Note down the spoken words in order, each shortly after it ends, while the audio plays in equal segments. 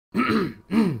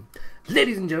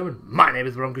Ladies and gentlemen, my name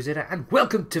is Crusader, and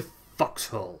welcome to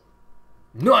Foxhole.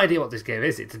 No idea what this game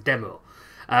is, it's a demo.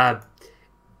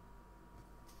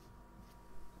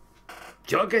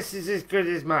 Your guess is as good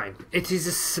as mine. It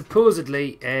is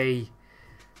supposedly a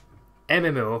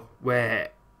MMO where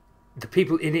the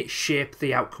people in it shape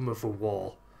the outcome of a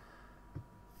war.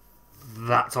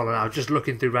 That's all I was just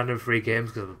looking through random free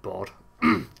games because I was bored.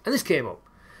 And this came up.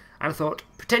 And I thought,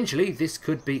 potentially, this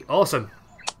could be awesome.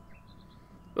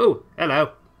 Oh,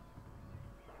 hello.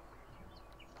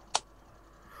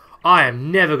 I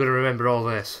am never going to remember all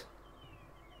this.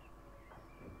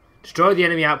 Destroy the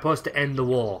enemy outpost to end the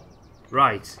war.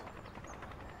 Right.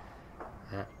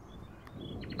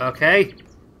 Okay.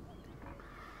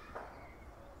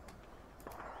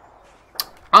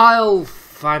 I'll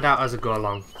find out as I go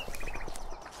along.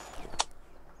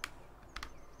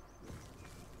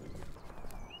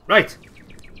 Right.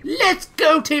 Let's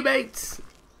go, teammates!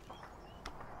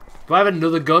 Do I have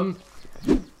another gun?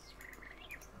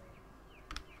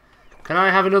 Can I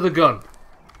have another gun?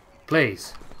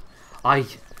 Please.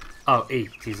 Oh, E.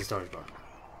 Use the storage bar.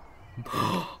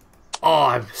 Oh,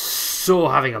 I'm so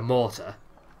having a mortar.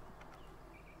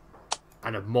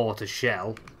 And a mortar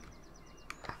shell.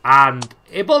 And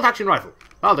a bolt action rifle.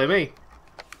 That'll do me.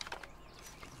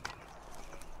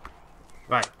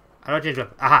 Right. How do I change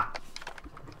weapon? Aha.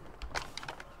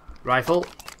 Rifle,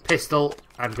 pistol,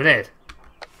 and grenade.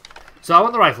 So I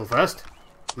want the rifle first.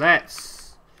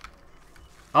 Let's...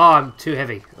 Oh, I'm too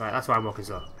heavy. Right, that's why I'm walking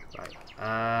slow. Right.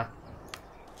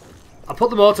 I'll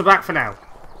put the mortar back for now.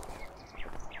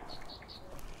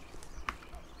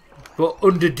 But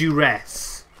under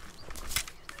duress.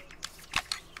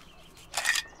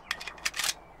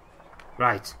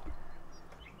 Right.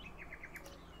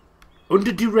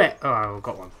 Under duress. Oh, I've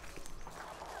got one.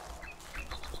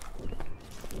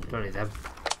 Don't need them.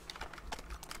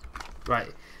 Right.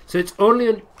 So it's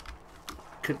only...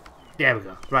 There we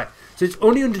go. Right. So it's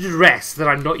only under duress that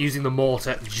I'm not using the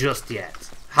mortar just yet.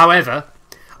 However,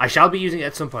 I shall be using it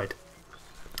at some point.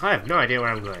 I have no idea where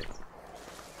I'm going.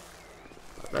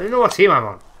 I don't know what team I'm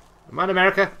on. Am I in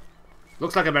America?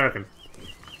 Looks like American.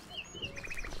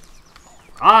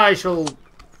 I'm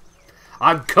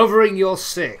covering your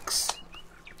 6.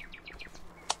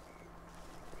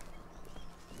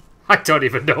 I don't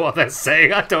even know what they're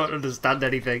saying. I don't understand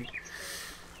anything.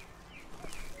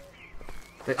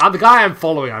 The guy I'm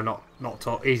following,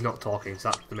 he's not talking, so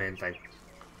that's the main thing.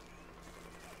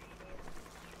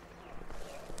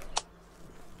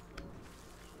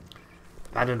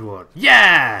 Abandoned ward.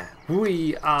 Yeah!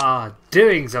 We are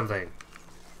doing something.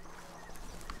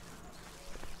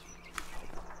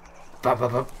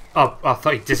 Oh, I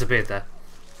thought he disappeared there.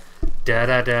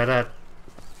 Da-da-da-da.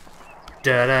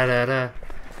 Da-da-da-da.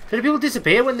 Do people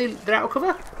disappear when they're out of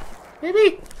cover?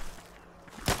 Maybe?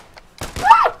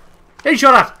 Ah! He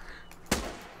shot at!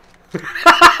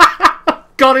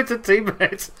 Got it to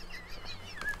teammate.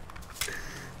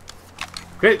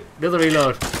 Quick, another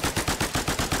reload.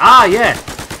 Ah, yeah.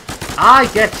 I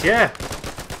get you.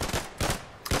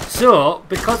 So,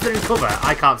 because they're in cover,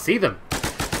 I can't see them.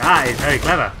 That is very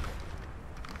clever.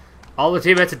 All the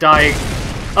teammates are dying.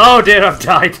 Oh dear, I've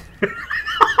died.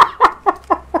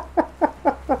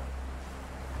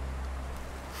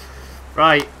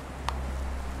 Right.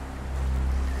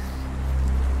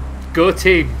 Go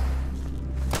team.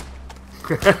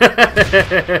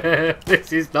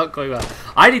 This is not going well.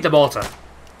 I need the mortar.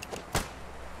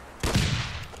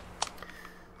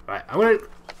 Right,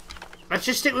 let's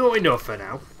just stick with what we know for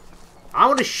now. I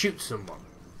want to shoot someone.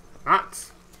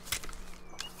 That's...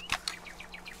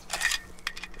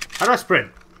 How do I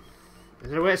sprint? Is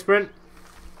there a way to sprint?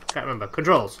 Can't remember.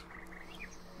 Controls.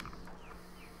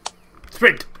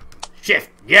 Sprint. Shift.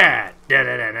 Yeah.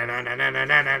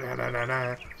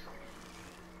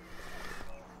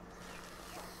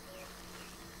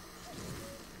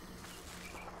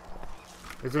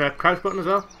 Is there a crouch button as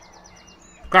well?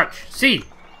 Crouch. C.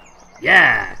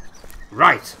 Yeah.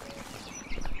 Right.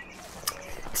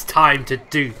 It's time to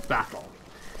do battle.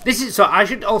 This is, so I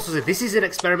should also say, this is an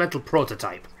experimental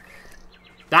prototype.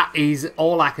 That is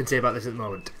all I can say about this at the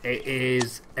moment. It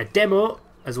is a demo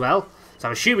as well, so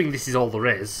I'm assuming this is all there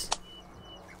is.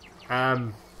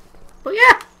 But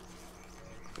yeah.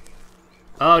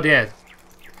 Oh dear.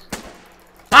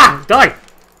 Ah! Die!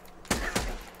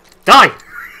 Die!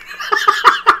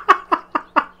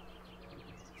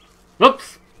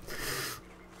 Whoops.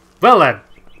 Well then.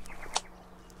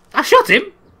 I shot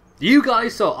him! You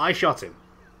guys saw I shot him.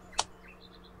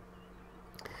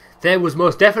 There was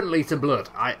most definitely some blood.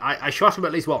 I shot him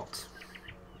at least once.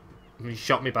 He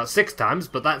shot me about 6 times,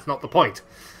 but that's not the point.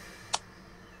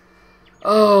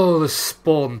 Oh, the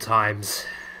spawn times.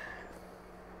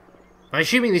 I'm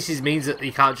assuming this means that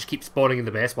you can't just keep spawning in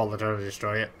the base while they're trying to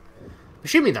destroy it. I'm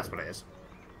assuming that's what it is.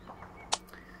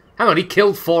 Hang on, he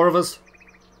killed 4 of us?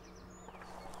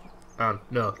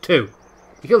 No, 2.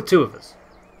 He killed 2 of us.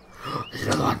 There's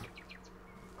another one.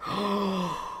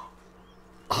 Oh,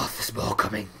 there's more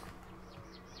coming.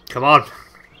 Come on.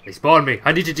 They spawned me.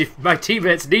 I need to my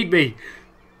teammates need me.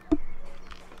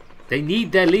 They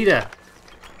need their leader.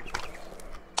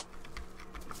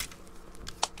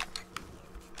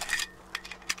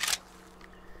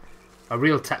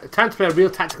 Time to play a real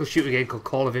tactical shooter game called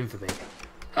Call of Infamy.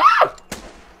 Ah!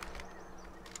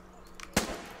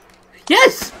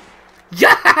 Yes!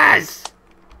 Yes!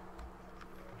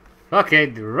 Okay,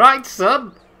 right,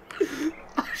 son.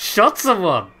 I shot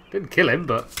someone. Didn't kill him,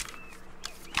 but...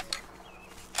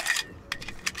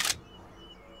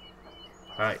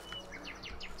 Right.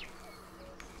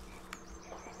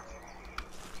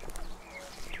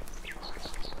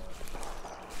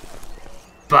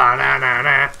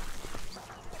 Banana.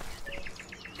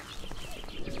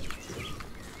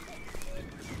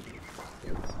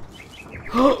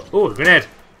 Oh, grenade.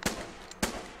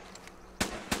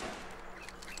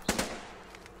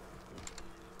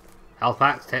 Health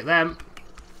packs, take them.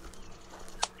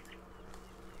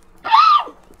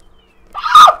 Oh!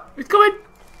 Oh! It's coming!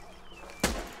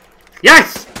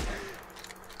 Yes!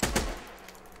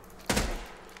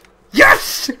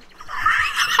 Yes!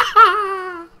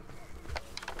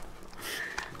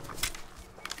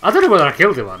 I don't know whether I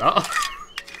killed him or not.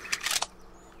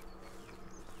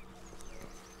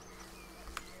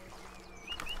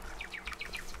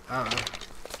 I don't know.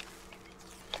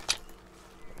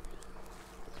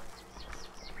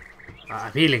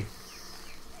 I'm healing.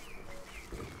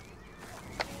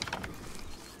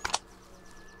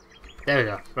 There we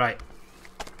go. Right.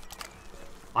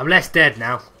 I'm less dead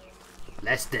now.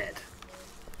 Less dead.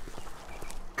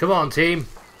 Come on, team.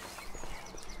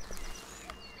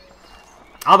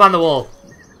 I'll man the wall.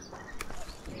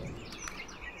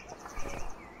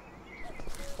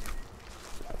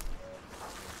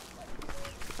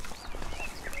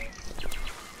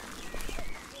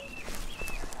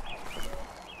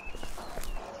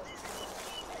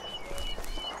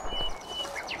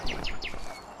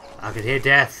 I can hear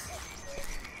death.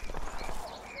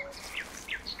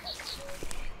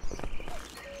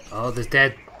 Oh, there's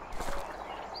dead.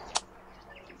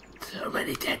 So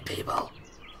many dead people.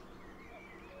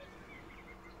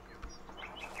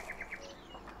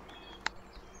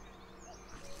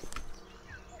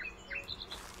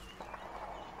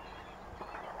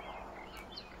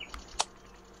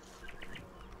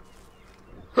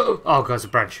 Oh, God, it's a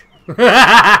branch.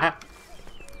 Da-da.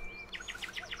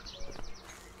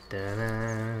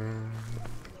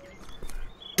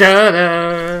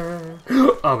 Da-da.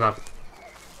 Oh, God.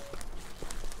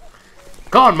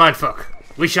 Go on, mindfuck.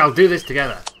 We shall do this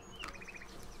together.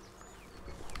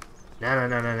 Na na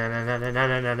na na na na na na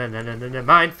na na na na na na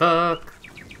mindfuck.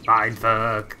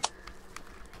 Mindfuck.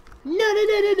 Na na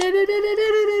na na na na na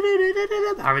na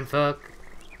na na mindfuck.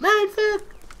 Mindfuck.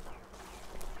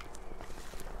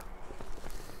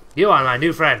 You are my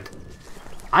new friend.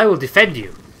 I will defend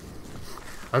you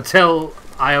until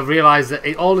I have realised that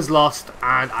it all is lost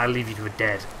and I leave you for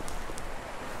dead.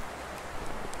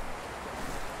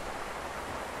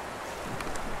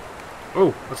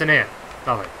 Oh, what's in here?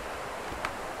 Nothing.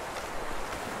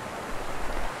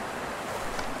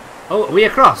 Oh, are we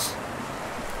across?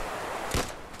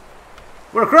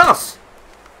 We're across!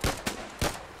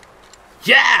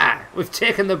 Yeah! We've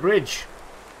taken the bridge.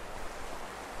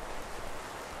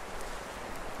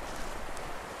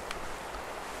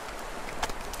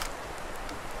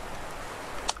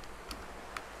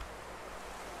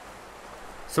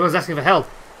 Someone's asking for help.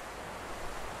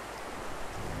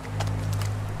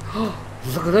 Oh,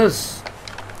 look at us.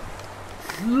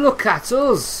 Look at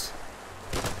us.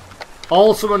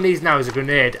 All someone needs now is a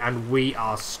grenade and we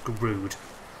are screwed.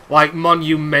 Like,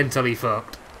 monumentally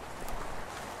fucked.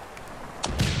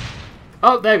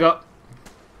 Oh, there you go.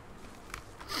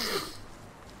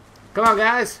 Come on,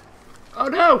 guys. Oh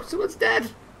no, someone's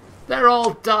dead. They're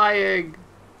all dying.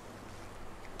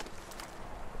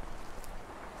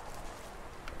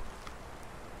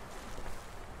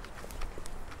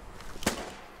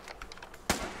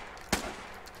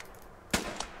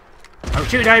 I'm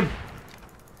shooting him.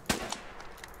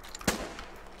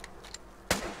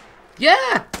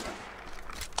 Yeah!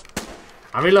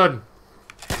 I'm reloading.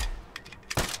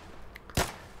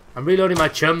 I'm reloading my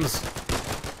chums.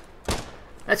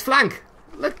 Let's flank.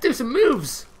 Let's do some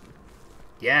moves.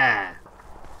 Yeah.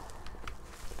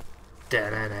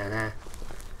 Da-na-na-na.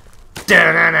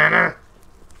 Da-na-na-na.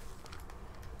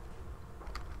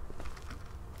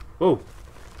 Oh,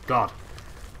 God.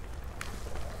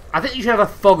 I think you should have a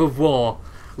fog of war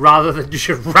rather than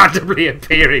just randomly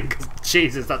appearing. 'Cause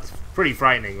Jesus, that's pretty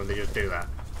frightening when they just do that.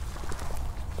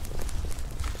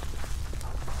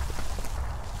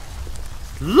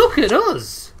 Look at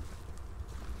us!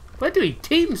 We're doing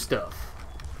team stuff.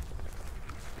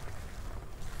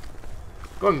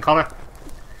 Go on, Connor.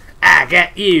 I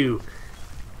get you.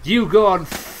 You go on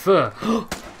first.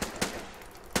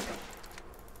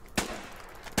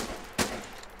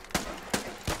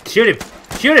 Shoot him!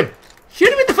 Shoot him!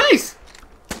 Shoot him in the face!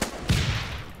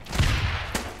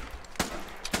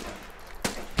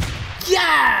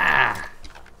 Yeah!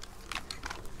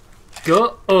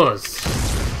 Go us!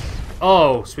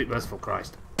 Oh, sweet merciful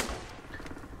Christ.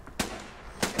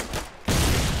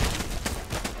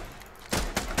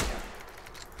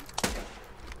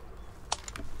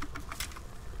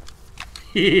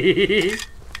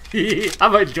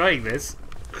 I'm enjoying this.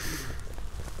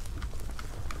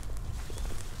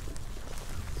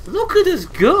 Look at us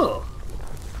go!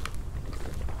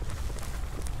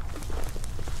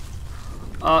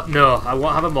 No, I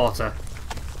won't have a mortar.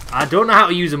 I don't know how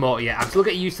to use a mortar yet. I'm still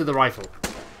getting used to the rifle.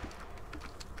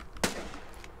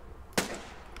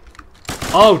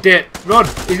 Oh dear, run!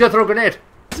 He's gonna throw a grenade!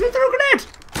 He's gonna throw a grenade!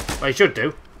 Well, he should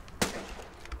do.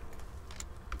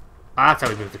 That's how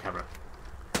we move the camera.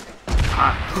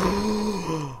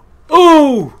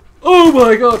 Oh! Oh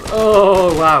my god!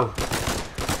 Oh wow!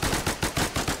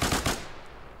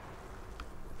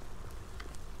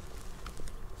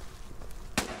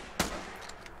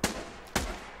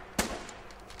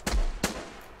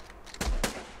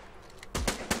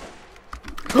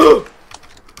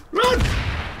 Run!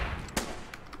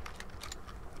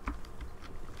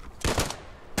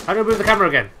 How do I move the camera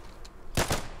again?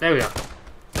 There we go.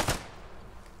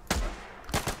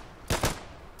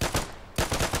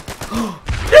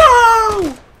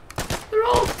 No! They're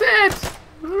all dead!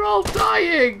 They're all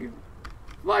dying!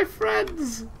 My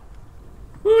friends!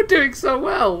 We were doing so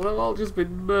well. We've all just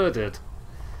been murdered.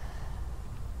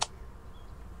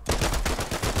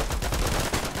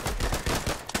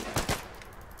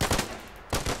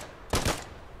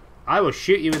 I will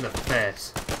shoot you in the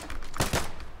face.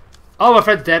 Oh, my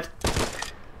friend's dead.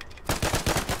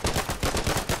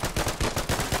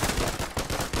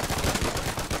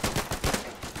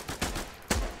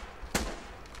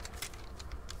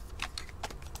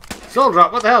 Soul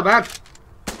drop, what the hell, man?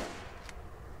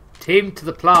 Team to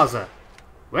the plaza.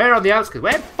 We're on the outskirts.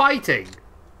 We're fighting.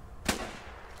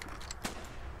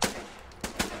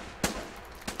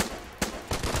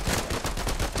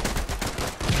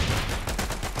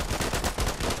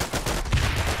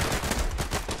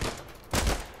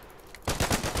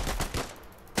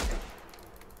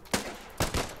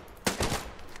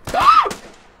 Ah!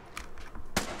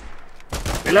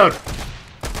 Reload.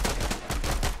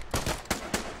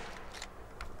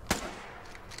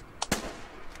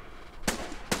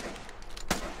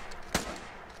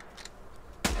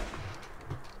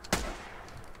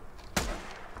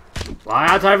 Why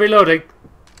aren't I reloading?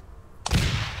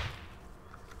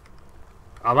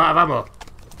 I'm out of ammo.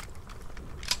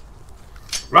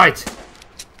 Right.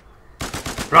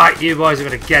 Right, you boys are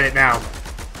going to get it now.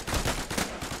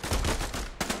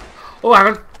 Oh, hang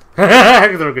on. I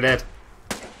can throw a grenade.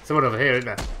 Someone over here, isn't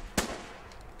there?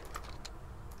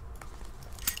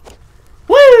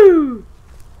 Woo!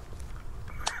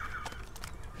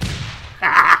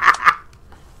 I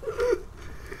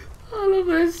love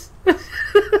this.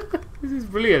 This is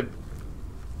brilliant.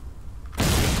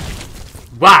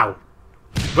 Wow.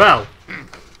 Well.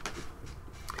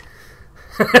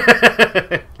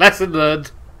 Lesson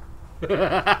learned.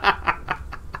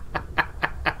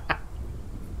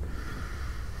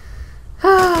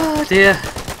 Ah, dear.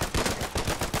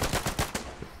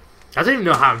 I don't even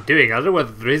know how I'm doing. I don't know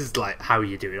whether there is like how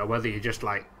you do it or whether you just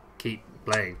like keep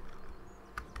playing.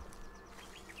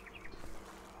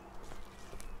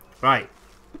 Right.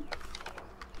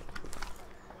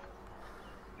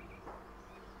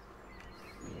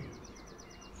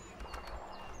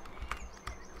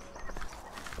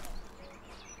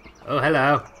 Oh,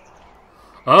 hello.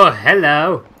 Oh,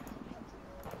 hello.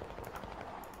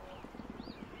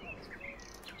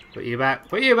 Put you back,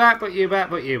 put you back, put you back,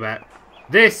 put you back.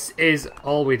 This is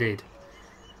all we need.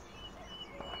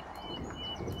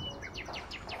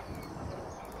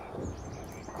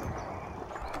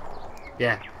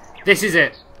 Yeah, this is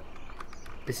it.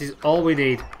 This is all we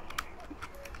need.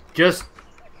 Just...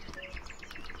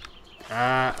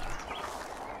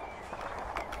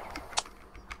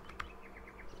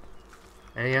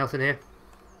 anything else in here?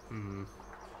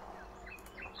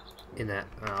 In there.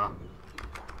 Ah.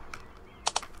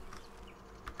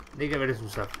 Need to get rid of some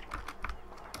stuff.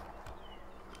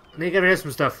 I need to get rid of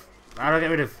some stuff. How do I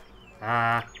get rid of?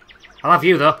 I'll have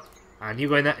you though. And you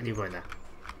go in there, and you go in there.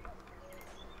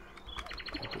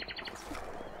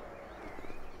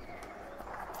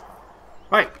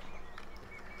 Right.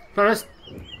 Honest.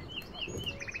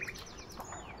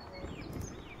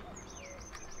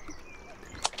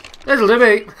 This'll do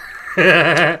me.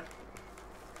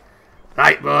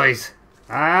 Right, boys.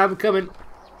 I'm coming.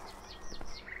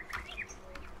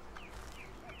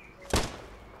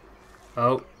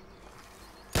 Oh.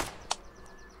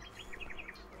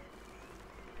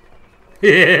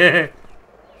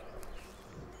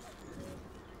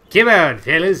 Come on,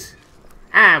 fellas.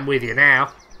 I'm with you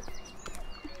now.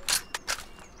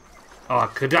 Oh, I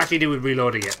could actually do with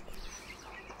reloading it.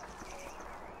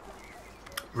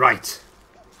 Right.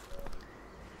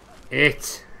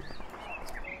 It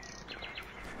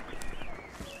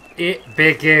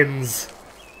begins.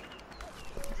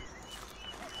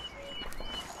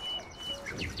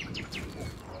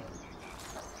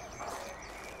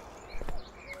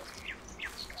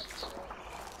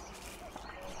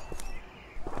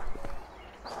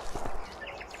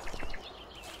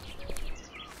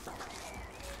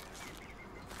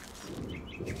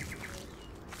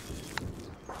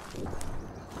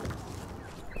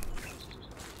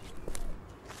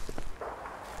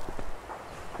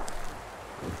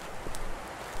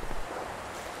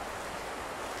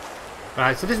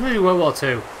 Right, so this is maybe World War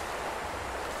II.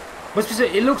 Must be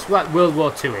said, it looks like World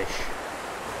War II-ish.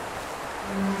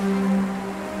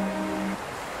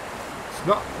 It's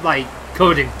not like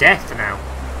covered in death now.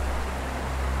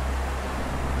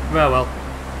 Well.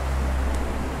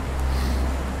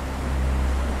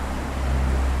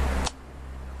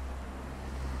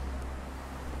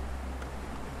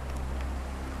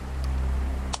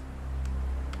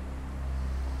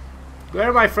 Where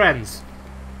are my friends?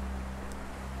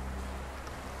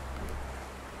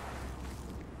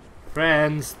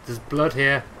 Friends, there's blood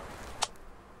here.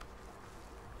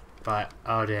 Right,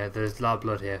 oh dear, there's a lot of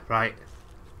blood here, right.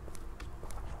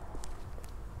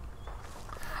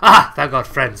 Ah, thank God,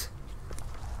 friends.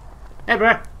 Hey,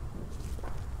 bruh.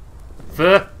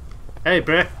 Fur. Hey,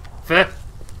 bruh. Fur.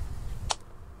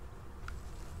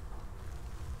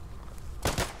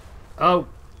 Oh,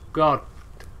 God.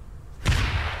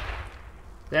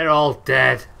 They're all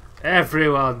dead.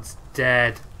 Everyone's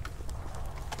dead.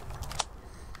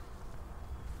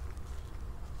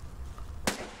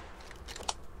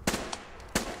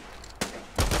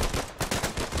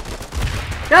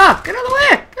 Ah! Get out of the way!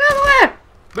 Get out of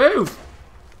the way! Move!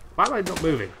 Why am I not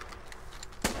moving?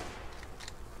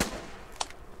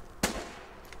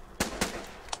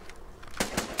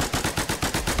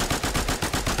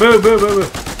 Boom, boom, boom,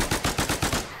 boom.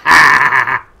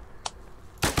 Ah!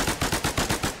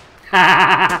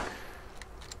 Ha!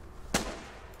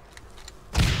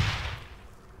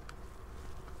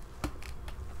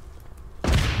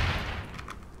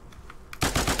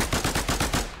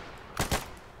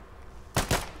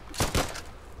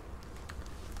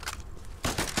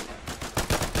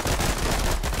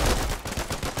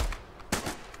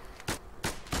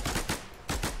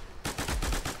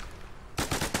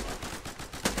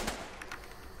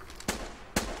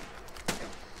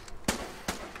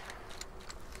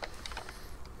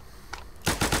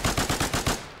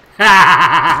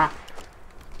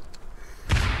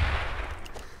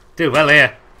 Do well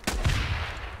here.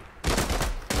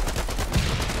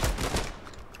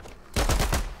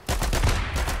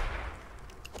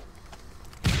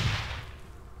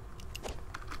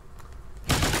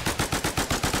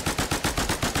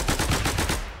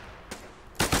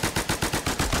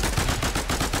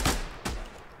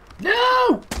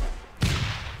 No!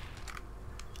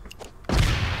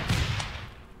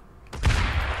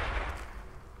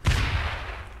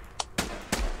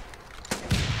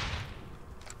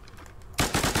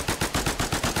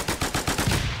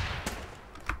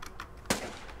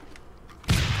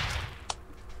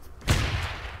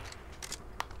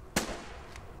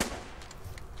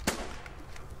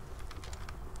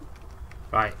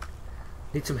 Right.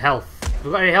 Need some health. Have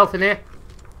we got any health in here?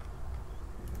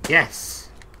 Yes.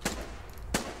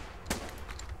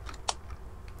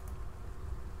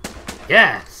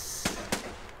 Yes.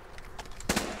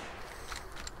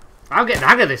 I'm getting the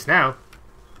hang of this now.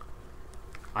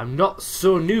 I'm not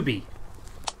so newbie.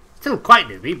 Still quite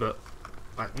newbie, but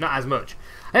not as much.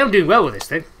 I am doing well with this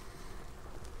thing.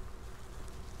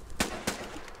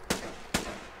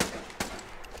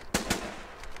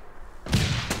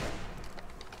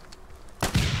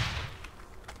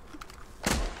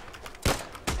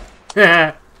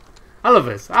 I love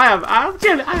this. I am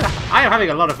having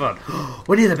a lot of fun.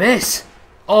 We're near the base.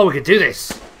 Oh, we can do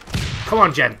this. Come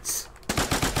on, gents.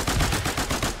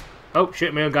 Oh,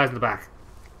 shit, my own guy's in the back.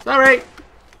 Sorry!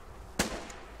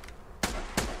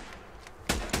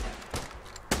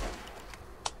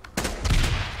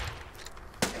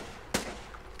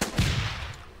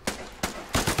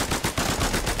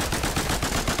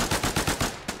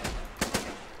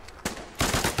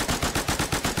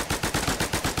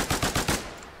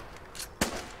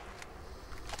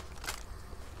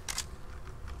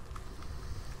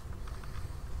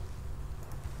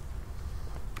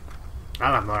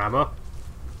 I'll have more ammo.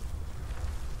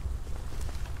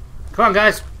 Come on,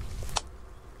 guys.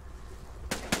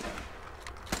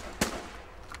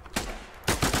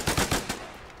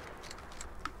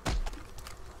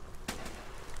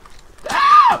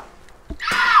 Ah!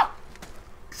 Ah!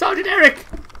 Sergeant Eric!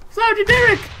 Sergeant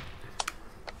Eric!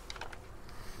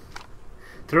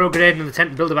 Throw a grenade in the tent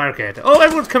and build a barricade. Oh,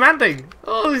 everyone's commanding!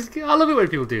 Oh, I love it when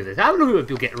people do this. I love it when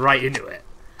people get right into it.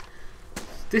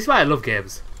 This is why I love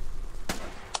games.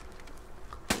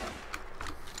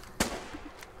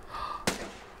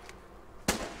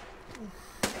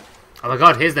 Oh my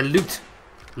god, here's the loot!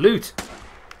 Loot!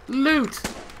 Loot!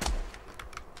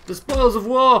 The spoils of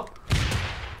war!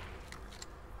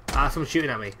 Ah, someone's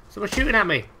shooting at me. Someone's shooting at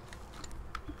me!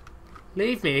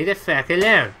 Leave me the fuck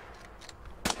alone!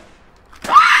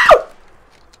 Ah!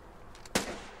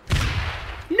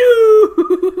 No!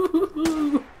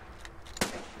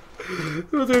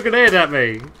 Someone threw a grenade at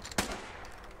me!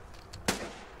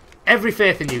 Every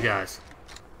faith in you guys.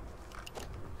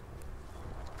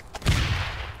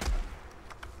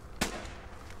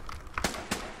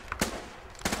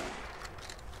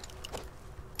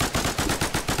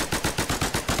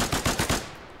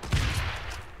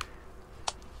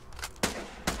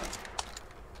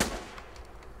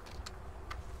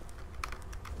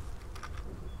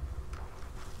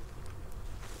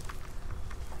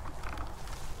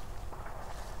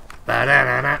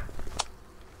 Ba-da-da-da.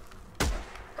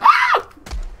 Ah!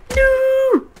 No!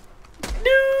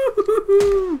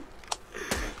 No!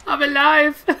 I'm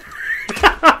alive!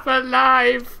 I'm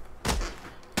alive!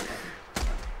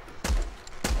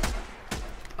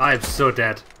 I am so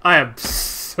dead. I am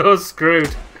so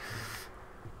screwed.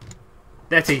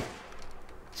 Nettie.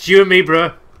 It's you and me,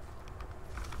 bro.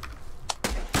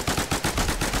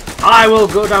 I will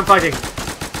go down fighting.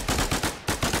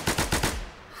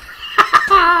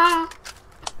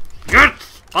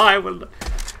 Yes! I will.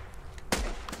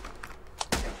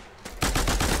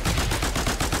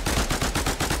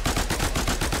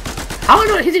 How am I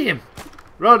not hitting him?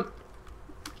 Run!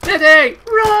 Nettie!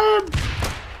 Run!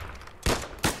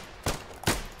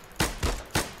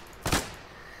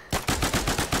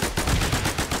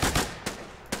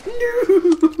 No!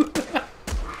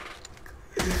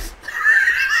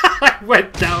 I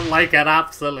went down like an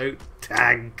absolute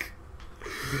tank.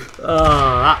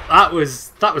 Oh, that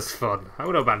was fun. I'm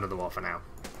gonna abandon the war for now.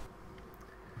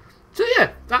 So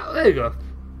yeah, there you go.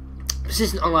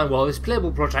 Persistent online war. This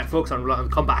playable project focused on the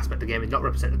combat aspect of the game and not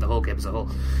represented the whole game as a whole.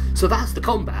 So that's the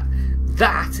combat.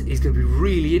 That is going to be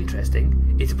really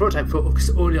interesting. It's a prototype focused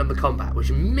only on the combat,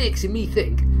 which makes me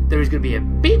think there is going to be a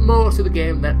bit more to the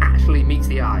game than actually meets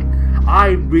the eye.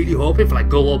 I'm really hoping for like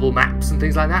global maps and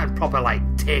things like that, and proper like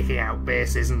taking out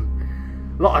bases and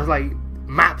a lot of like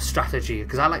map strategy,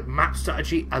 because I like map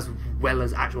strategy as well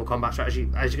as actual combat strategy.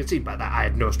 As you can see by that, I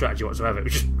had no strategy whatsoever. It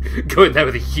was just going there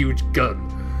with a huge gun.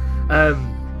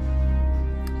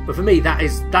 But for me, that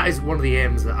is one of the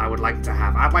aims that I would like to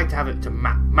have. I'd like to have it to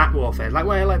map warfare, like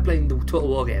when I like playing the Total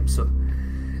War games, so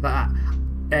like that.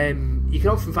 You can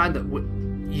often find that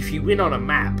if you win on a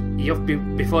map, you have to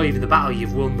before even the battle,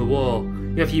 you've won the war. You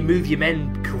know, if you move your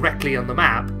men correctly on the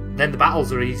map, then the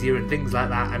battles are easier and things like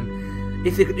that. And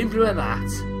if they could implement that,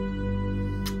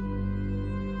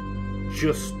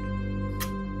 just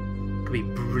could be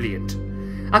brilliant.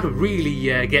 I could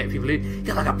really get people in.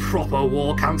 Get like a proper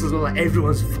war council as well, like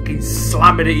everyone's fucking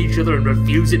slamming at each other and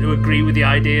refusing to agree with the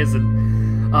ideas,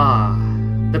 and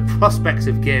the prospects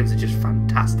of games are just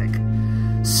fantastic.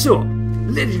 So,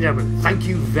 ladies and gentlemen, thank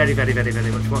you very, very, very,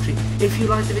 very much for watching. If you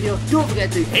liked the video, don't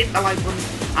forget to hit the like button,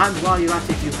 and while you're at it,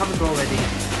 if you haven't already,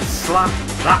 slap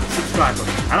that subscribe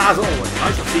button. And as always,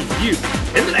 I shall see you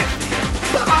in the next video.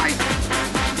 Bye bye!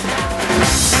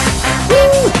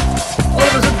 Woo! All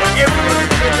of a sudden,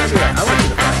 everyone's everywhere. I want you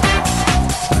to